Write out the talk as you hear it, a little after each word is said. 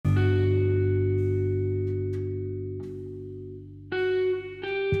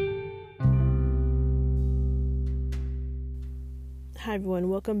Hi everyone,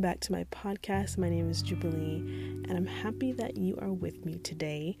 welcome back to my podcast. My name is Jubilee, and I'm happy that you are with me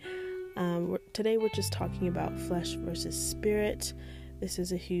today. Today we're just talking about flesh versus spirit. This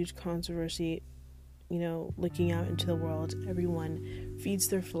is a huge controversy, looking out into the world. Everyone feeds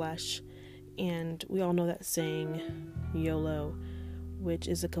their flesh, and we all know that saying, YOLO, which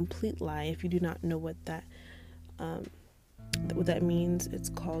is a complete lie. If you do not know what that means, it's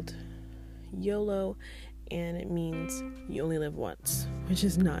called YOLO, and it means you only live once, which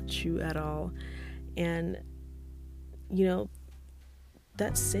is not true at all. And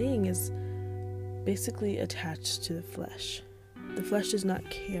that saying is basically attached to the flesh. The flesh does not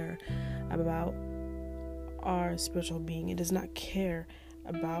care about our spiritual being. It does not care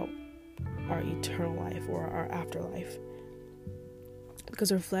about our eternal life or our afterlife, because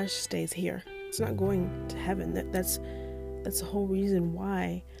our flesh stays here. It's not going to heaven. That's the whole reason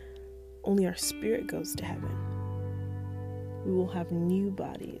why only our spirit goes to heaven. We will have new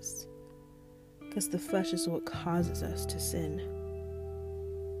bodies, because the flesh is what causes us to sin.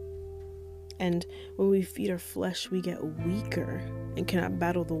 And when we feed our flesh, we get weaker and cannot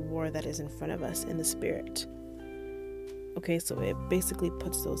battle the war that is in front of us in the spirit. Okay, so it basically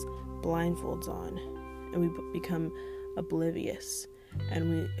puts those blindfolds on, and we become oblivious, and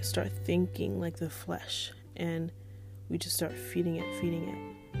we start thinking like the flesh, and we just start feeding it.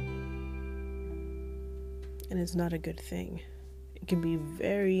 And it's not a good thing. It can be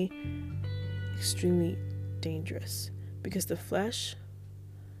very, extremely dangerous, because the flesh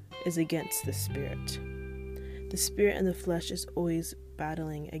is against the spirit. The spirit and the flesh is always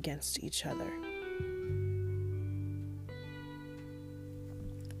battling against each other.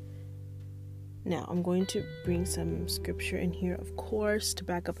 Now, I'm going to bring some scripture in here, of course, to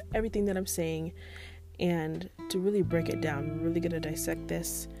back up everything that I'm saying, and to really break it down. We're really going to dissect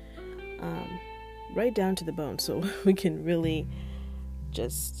this right down to the bone, so we can really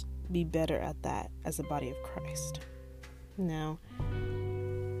just be better at that as a body of Christ. Now,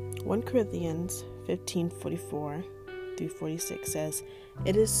 1 Corinthians 15:44 through 46 says,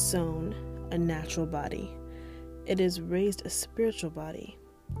 "It is sown a natural body. It is raised a spiritual body.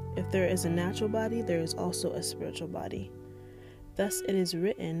 If there is a natural body, there is also a spiritual body. Thus it is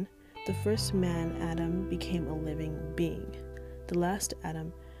written, the first man, Adam, became a living being. The last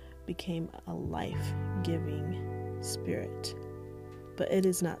Adam became a life-giving spirit. But it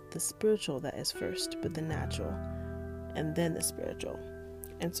is not the spiritual that is first, but the natural, and then the spiritual."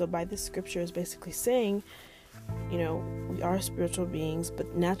 And so by this scripture is basically saying, we are spiritual beings,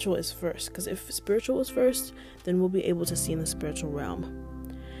 but natural is first. Because if spiritual is first, then we'll be able to see in the spiritual realm.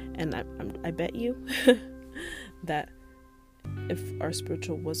 And I bet you that if our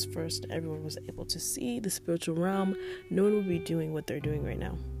spiritual was first, everyone was able to see the spiritual realm, no one would be doing what they're doing right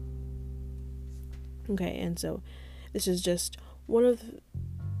now. Okay, and so this is just one of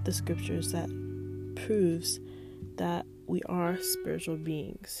the scriptures that proves that we are spiritual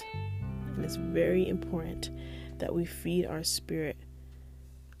beings. And it's very important that we feed our spirit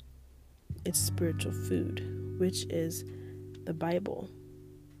its spiritual food, which is the Bible.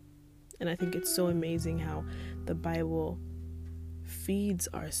 And I think it's so amazing how the Bible feeds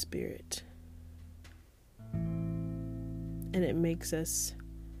our spirit. And it makes us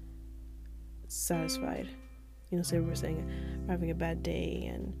satisfied. Say we're saying we're having a bad day,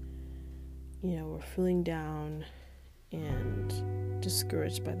 and we're feeling down and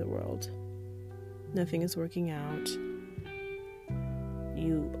discouraged by the world. Nothing is working out.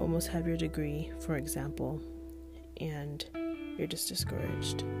 You almost have your degree, for example, and you're just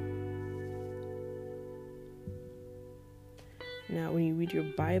discouraged. Now, when you read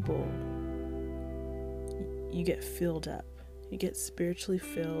your Bible, you get filled up. You get spiritually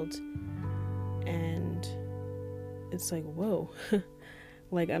filled, and it's like, whoa.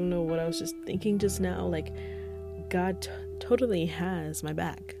 I don't know what I was just thinking just now. God totally has my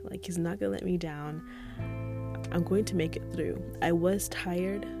back. He's not going to let me down. I'm going to make it through. I was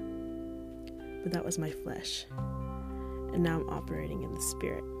tired, but that was my flesh. And now I'm operating in the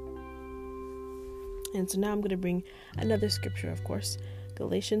spirit. And so now I'm going to bring another scripture, of course,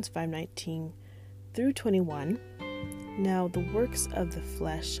 Galatians 5:19 through 21. "Now the works of the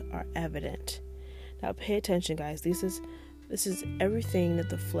flesh are evident." Now pay attention, guys. This is everything that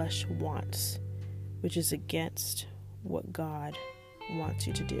the flesh wants, which is against what God wants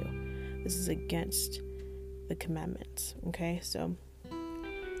you to do. This is against the commandments. Okay, so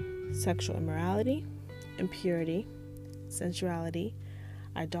sexual immorality, impurity, sensuality,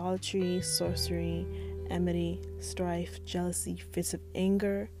 idolatry, sorcery, enmity, strife, jealousy, fits of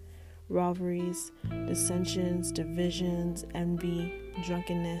anger, rivalries, dissensions, divisions, envy,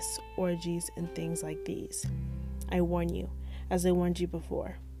 drunkenness, orgies, and things like these. I warn you, as I warned you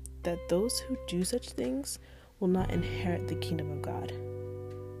before, that those who do such things will not inherit the kingdom of God.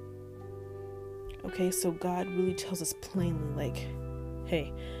 Okay, so God really tells us plainly, like,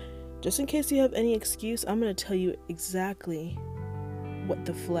 hey, just in case you have any excuse, I'm going to tell you exactly what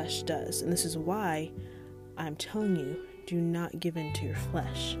the flesh does. And this is why I'm telling you, do not give in to your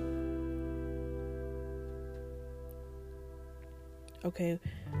flesh. Okay,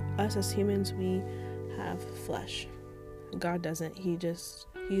 us as humans, we have flesh. God doesn't. He is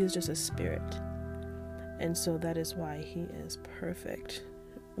just a spirit. And so that is why he is perfect.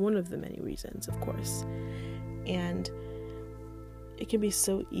 One of the many reasons, of course. And it can be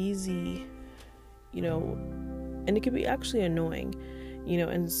so easy, and it can be actually annoying,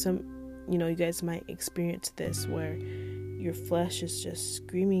 and some, you guys might experience this where your flesh is just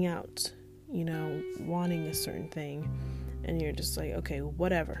screaming out, wanting a certain thing. And you're just like, okay,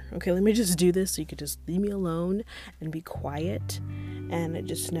 whatever. Okay, let me just do this so you could just leave me alone and be quiet. And it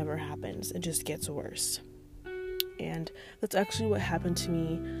just never happens. It just gets worse. And that's actually what happened to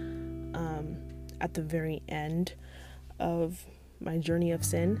me at the very end of my journey of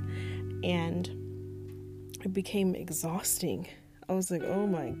sin. And it became exhausting. I was like, oh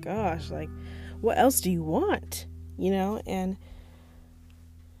my gosh, like, what else do you want? And,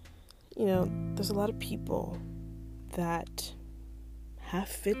 there's a lot of people that have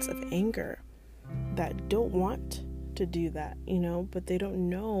fits of anger that don't want to do that, but they don't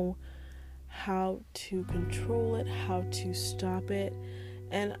know how to control it, how to stop it.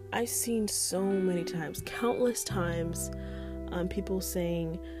 And I've seen so many times, countless times, people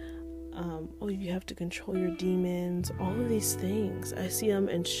saying, oh, you have to control your demons, all of these things. I see them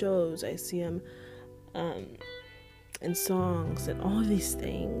in shows, I see them in songs and all of these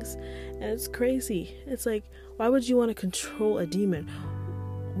things, and it's crazy. It's like, why would you want to control a demon?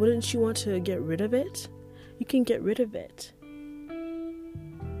 Wouldn't you want to get rid of it? You can get rid of it.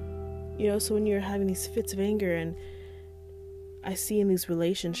 So when you're having these fits of anger, and I see in these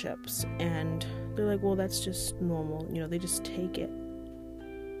relationships, and they're like, well, that's just normal, they just take it.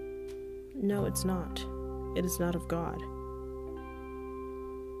 No, it's not. It is not of God.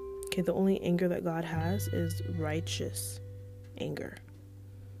 Okay, the only anger that God has is righteous anger.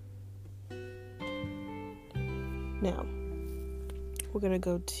 Now, we're going to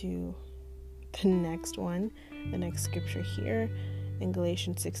go to the next one, the next scripture here. In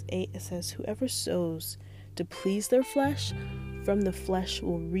Galatians 6:8, it says, whoever sows to please their flesh, from the flesh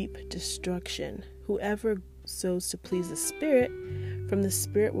will reap destruction. Whoever sows to please the Spirit, from the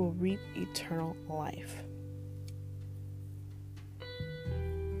Spirit will reap eternal life.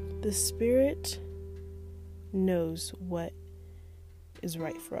 The Spirit knows what is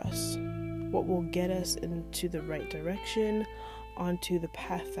right for us, what will get us into the right direction, onto the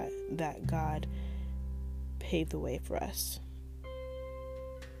path that God paved the way for us.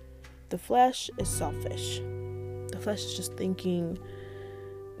 The flesh is selfish. The flesh is just thinking,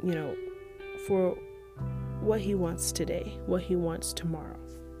 for what he wants today, what he wants tomorrow.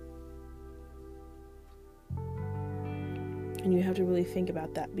 And you have to really think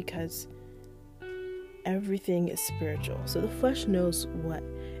about that, because everything is spiritual. So the flesh knows what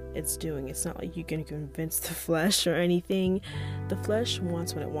it's doing. It's not like you can convince the flesh or anything. The flesh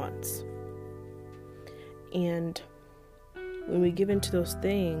wants what it wants. And when we give in to those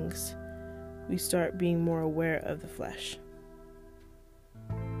things, we start being more aware of the flesh.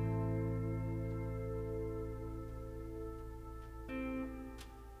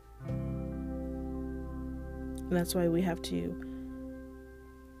 And that's why we have to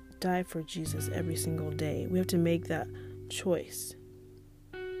die for Jesus every single day. We have to make that choice.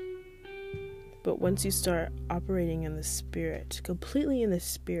 But once you start operating in the Spirit, completely in the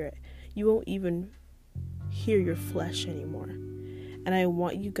Spirit, you won't even hear your flesh anymore. And I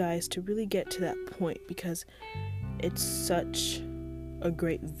want you guys to really get to that point, because it's such a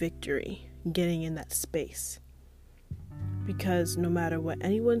great victory getting in that space. Because no matter what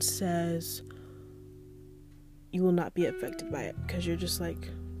anyone says, you will not be affected by it, because you're just like,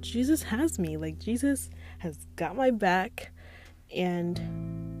 Jesus has me. Like, Jesus has got my back.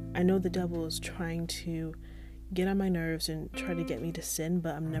 And I know the devil is trying to get on my nerves and try to get me to sin,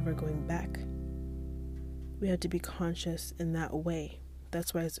 but I'm never going back. We have to be conscious in that way.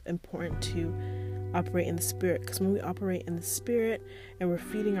 That's why it's important to operate in the Spirit, because when we operate in the Spirit and we're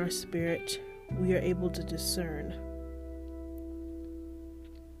feeding our spirit, we are able to discern.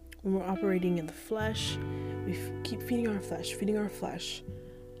 When we're operating in the flesh, we keep feeding our flesh,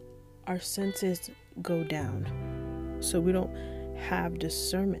 our senses go down. So we don't have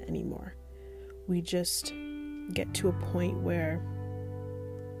discernment anymore. We just get to a point where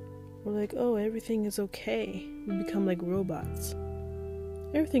we're like, oh, everything is okay. We become like robots.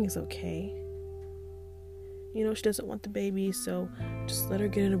 Everything is okay. You know, she doesn't want the baby, so just let her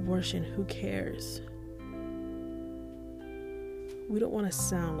get an abortion. Who cares? We don't want to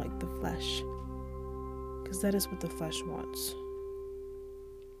sound like the flesh, because that is what the flesh wants.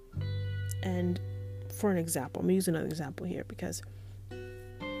 And for an example, I'm going to use another example here, because,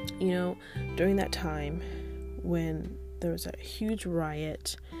 you know, during that time when there was a huge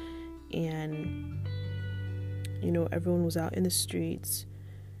riot and, you know, everyone was out in the streets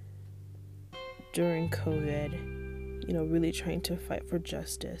during COVID, you know, really trying to fight for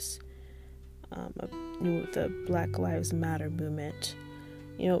justice, you know, the Black Lives Matter movement,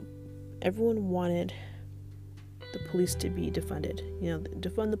 you know, everyone wanted the police to be defunded, you know,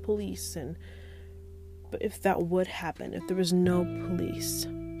 defund the police. But if that would happen, if there was no police,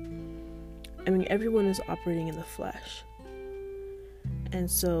 I mean, everyone is operating in the flesh, and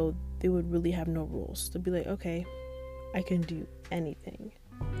so they would really have no rules. They'd be like, okay, I can do anything.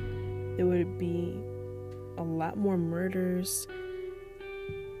 There would be a lot more murders,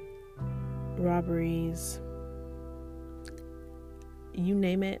 robberies, you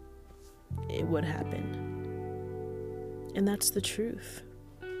name it, it would happen. And that's the truth.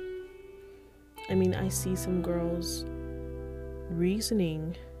 I mean, I see some girls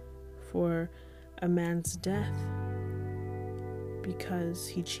reasoning for a man's death because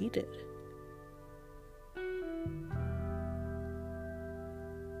he cheated.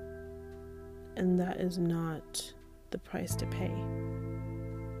 And that is not the price to pay.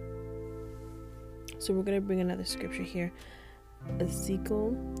 So we're going to bring another scripture here.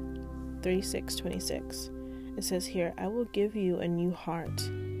 Ezekiel 36:26. It says here, I will give you a new heart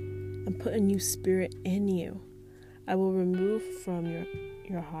and put a new spirit in you. I will remove from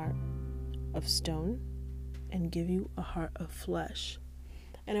your heart of stone and give you a heart of flesh.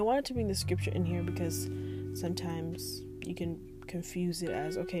 And I wanted to bring the scripture in here because sometimes you can confuse it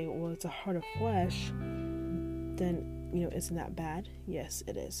as, okay, well, it's a heart of flesh, then, you know, isn't that bad? Yes,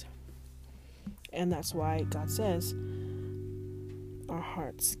 it is. And that's why God says our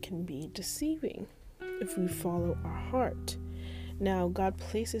hearts can be deceiving if we follow our heart. Now, God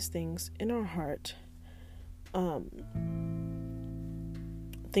places things in our heart,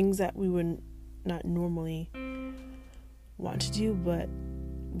 things that we would not normally want to do, but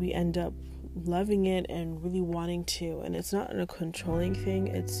we end up loving it and really wanting to. And it's not a controlling thing.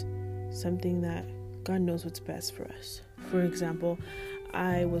 It's something that God knows what's best for us. For example,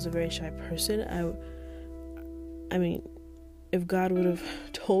 I was a very shy person. I mean, if God would have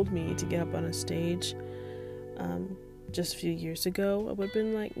told me to get up on a stage just a few years ago, I would have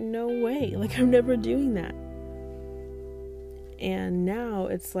been like, no way, like, I'm never doing that. And now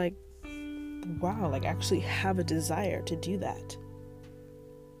it's like, wow, like, I actually have a desire to do that.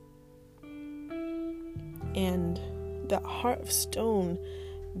 And that heart of stone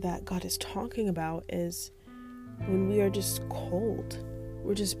that God is talking about is when we are just cold.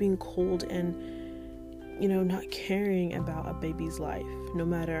 We're just being cold and, you know, not caring about a baby's life, no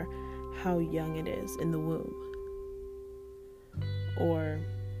matter how young it is in the womb. Or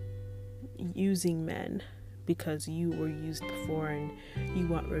using men because you were used before and you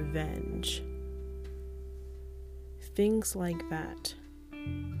want revenge. Things like that.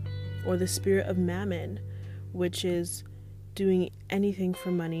 Or the spirit of mammon, which is doing anything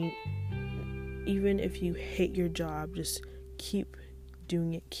for money. Even if you hate your job, just keep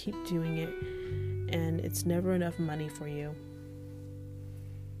doing it, and it's never enough money for you.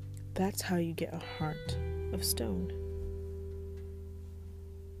 That's how you get a heart of stone.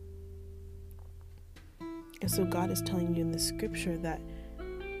 And so God is telling you in the scripture that,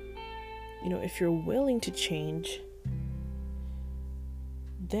 you know, if you're willing to change,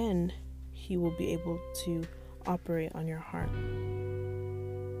 then He will be able to operate on your heart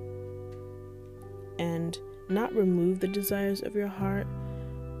and not remove the desires of your heart,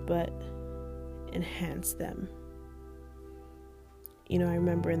 but enhance them. You know, I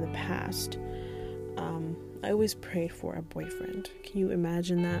remember in the past, I always prayed for a boyfriend. Can you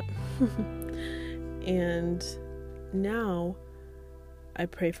imagine that? And now I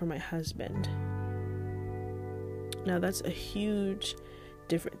pray for my husband. Now that's a huge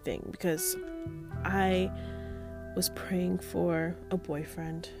different thing, because I was praying for a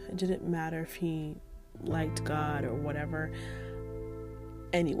boyfriend. It didn't matter if he liked God or whatever.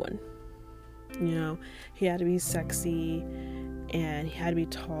 Anyone. You know, he had to be sexy and he had to be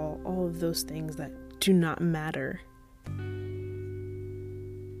tall. All of those things that do not matter.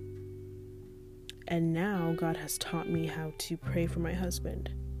 And now God has taught me how to pray for my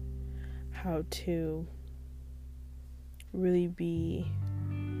husband. How to really be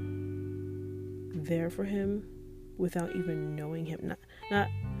there for him without even knowing him, not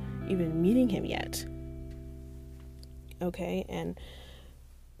even meeting him yet. Okay, and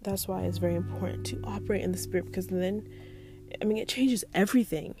that's why it's very important to operate in the Spirit, because then, it changes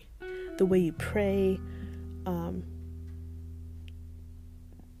everything. The way you pray, and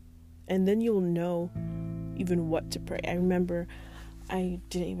then you'll know even what to pray. I remember I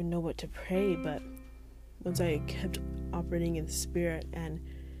didn't even know what to pray, but once I kept operating in the Spirit and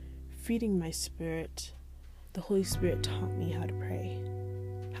feeding my spirit, the Holy Spirit taught me how to pray,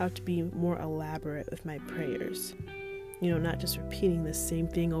 how to be more elaborate with my prayers. Not just repeating the same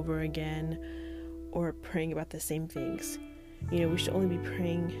thing over again or praying about the same things. We should only be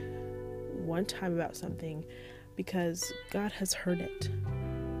praying one time about something because God has heard it.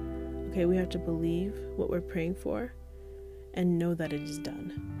 Okay, we have to believe what we're praying for and know that it is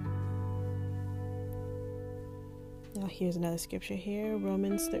done. Now here's another scripture here,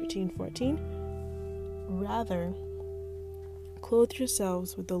 Romans 13:14. Rather, clothe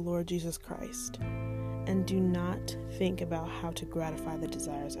yourselves with the Lord Jesus Christ, and do not think about how to gratify the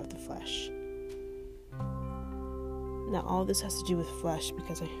desires of the flesh. Now all this has to do with flesh,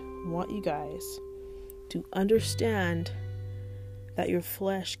 because I want you guys to understand that your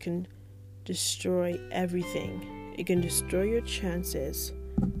flesh can destroy everything. It can destroy your chances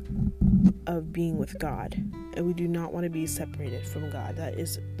of being with God, and we do not want to be separated from God. That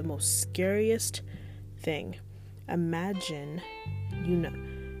is the most scariest thing. Imagine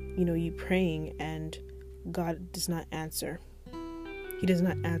you praying and God does not answer. He does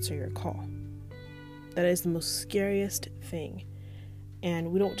not answer your call. That is the most scariest thing.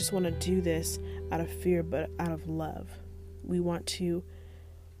 And we don't just want to do this out of fear, but out of love. We want to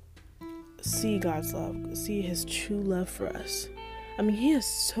see God's love, see his true love for us. He has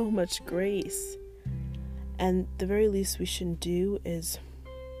so much grace. And the very least we should do is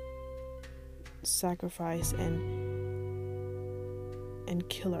sacrifice and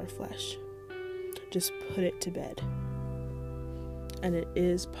kill our flesh. Just put it to bed. And it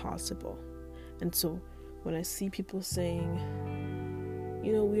is possible. And so when I see people saying,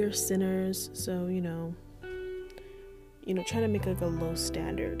 we are sinners, so, trying to make like a low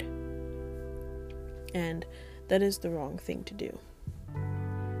standard. And that is the wrong thing to do.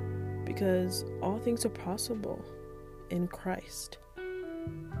 Because all things are possible in Christ.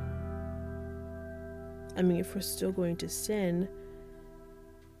 If we're still going to sin,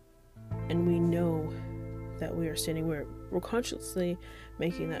 and we know that we are sinning, we're consciously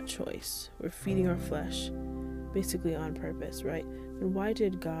making that choice. We're feeding our flesh, basically on purpose, right? And why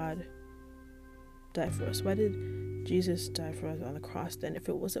did God die for us? Why did Jesus die for us on the cross then, if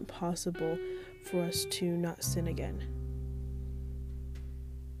it wasn't possible for us to not sin again?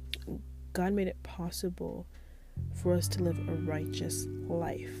 God made it possible for us to live a righteous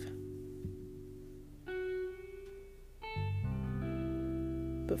life.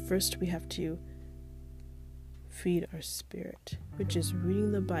 But first we have to feed our spirit, which is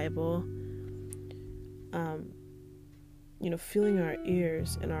reading the Bible, filling our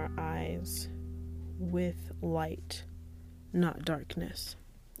ears and our eyes with light, not darkness.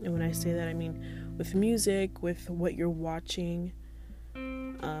 And when I say that, I mean with music, with what you're watching.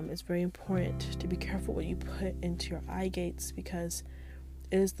 It's very important to be careful what you put into your eye gates, because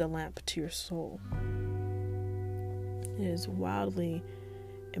it is the lamp to your soul. It is wildly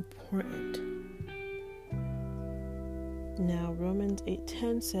important. Now Romans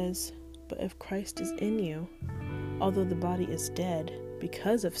 8:10 says, "But if Christ is in you, although the body is dead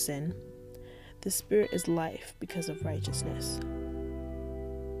because of sin, the spirit is life because of righteousness."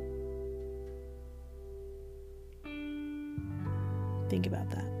 Think about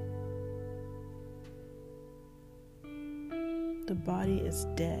that. The body is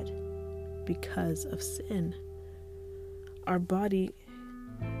dead because of sin. Our body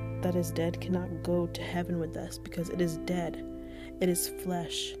that is dead cannot go to heaven with us because it is dead. It is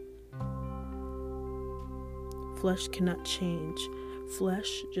flesh. Flesh cannot change.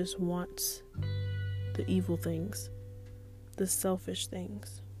 Flesh just wants the evil things, the selfish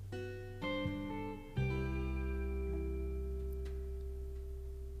things.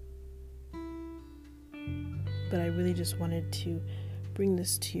 But I really just wanted to bring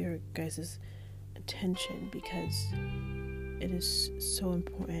this to your guys' attention, because it is so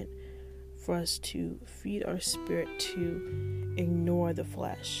important for us to feed our spirit, to ignore the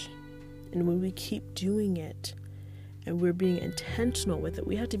flesh. And when we keep doing it and we're being intentional with it,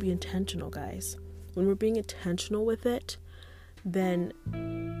 we have to be intentional, guys. When we're being intentional with it, then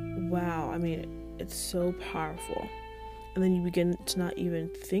wow, it's so powerful. And then you begin to not even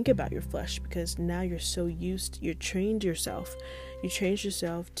think about your flesh, because now you're so you trained yourself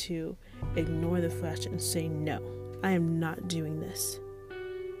to ignore the flesh and say, no, I am not doing this.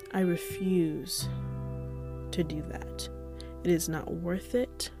 I refuse to do that. It is not worth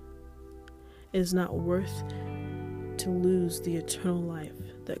it. It is not worth to lose the eternal life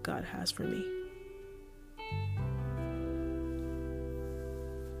that God has for me.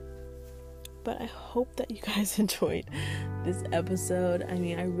 But I hope that you guys enjoyed this episode. I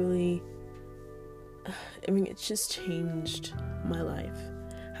mean, it's just changed my life,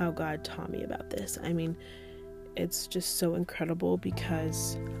 how God taught me about this. I mean, it's just so incredible,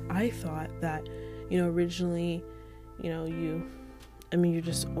 because I thought that, originally, you're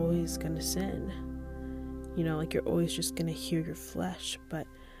just always going to sin. You're always just going to hear your flesh. But,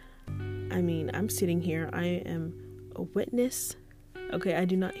 I'm sitting here. I am a witness. Okay, I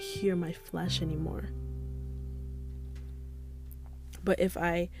do not hear my flesh anymore. But if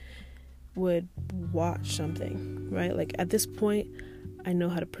I would watch something, right? Like at this point, I know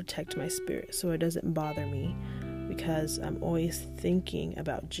how to protect my spirit so it doesn't bother me, because I'm always thinking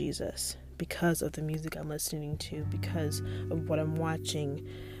about Jesus, because of the music I'm listening to, because of what I'm watching,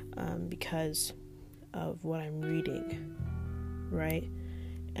 because of what I'm reading, right?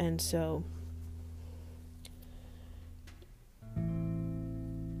 And so,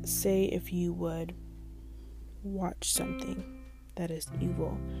 say if you would watch something that is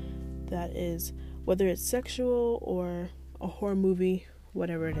evil, that is, whether it's sexual or a horror movie,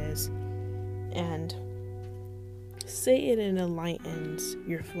 whatever it is, and say it enlightens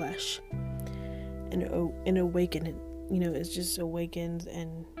your flesh and awaken it, it just awakens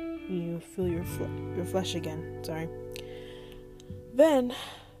and you feel your flesh again, then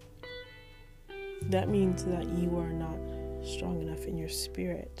that means that you are not strong enough in your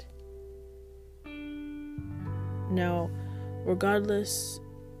spirit. Now, regardless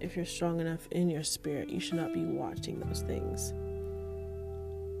if you're strong enough in your spirit, you should not be watching those things.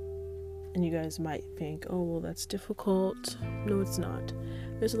 And you guys might think, oh, well, that's difficult. No, it's not.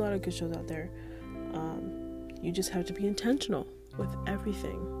 There's a lot of good shows out there. You just have to be intentional with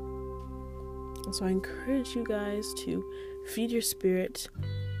everything. And so I encourage you guys to feed your spirit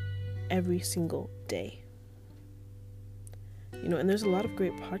every single day. And there's a lot of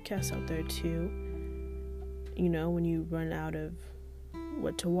great podcasts out there too. When you run out of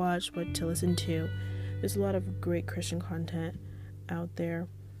what to watch, what to listen to, there's a lot of great Christian content out there.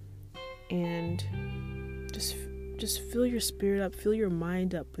 And just fill your spirit up, fill your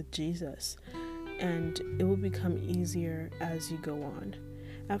mind up with Jesus, and it will become easier as you go on.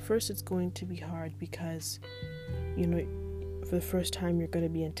 At first it's going to be hard, because for the first time you're going to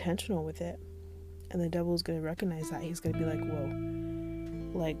be intentional with it, and the devil is going to recognize that. He's going to be like, whoa,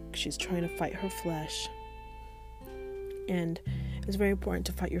 like she's trying to fight her flesh. And it's very important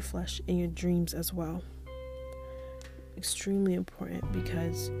to fight your flesh in your dreams as well. Extremely important,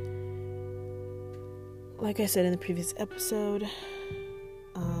 because like I said in the previous episode,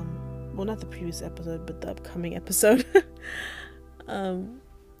 well, not the previous episode, but the upcoming episode, don't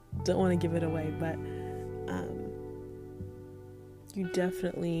want to give it away, but you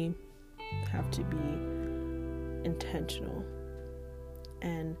definitely have to be intentional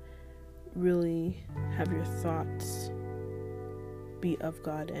and really have your thoughts be of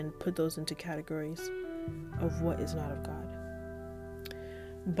God, and put those into categories of what is not of God.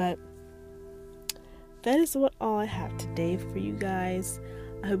 But that is all I have today for you guys.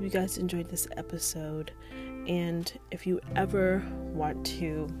 I hope you guys enjoyed this episode, and if you ever want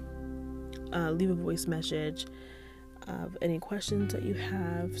to leave a voice message of any questions that you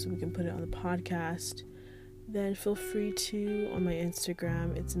have so we can put it on the podcast, then feel free to on my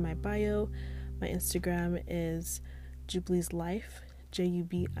Instagram. It's in my bio. My Instagram is Jubilee's Life,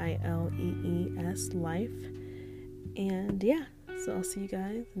 Jubilees Life. And yeah, so I'll see you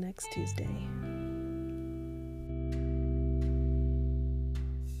guys next Tuesday.